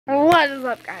What is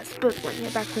up, guys? Spookman here,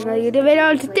 back with another YouTube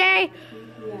video. Today,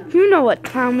 you know what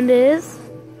time it is.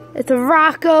 It's a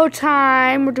Rocco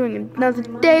time. We're doing another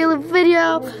daily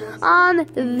video on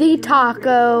the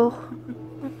taco.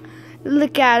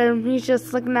 Look at him. He's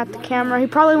just looking at the camera. He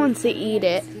probably wants to eat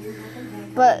it.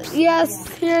 But yes,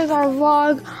 here's our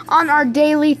vlog on our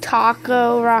daily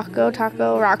taco. Rocco.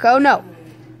 No.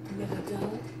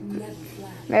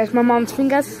 There's my mom's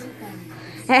fingers.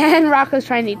 And Rocco's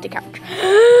trying to eat the couch.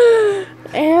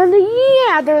 And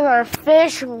yeah, there's our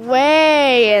fish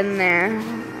way in there.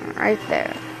 Right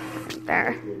there.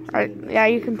 Right, yeah,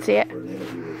 you can see it.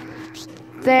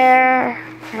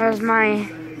 There's my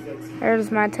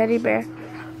teddy bear.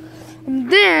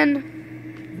 And then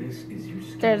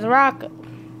there's Rocco.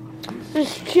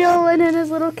 Just chilling in his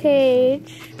little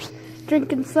cage.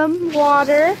 Drinking some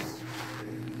water.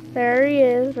 There he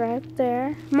is, right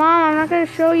there. Mom, I'm not going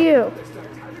to show you.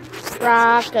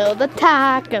 Rocco the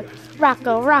taco.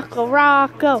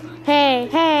 Rocco. Hey.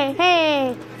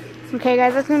 Okay,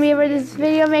 guys, that's going to be it for this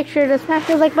video. Make sure to smash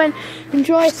the like button.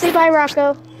 Enjoy. Say bye,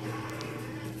 Rocco.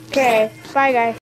 Okay, bye, guys.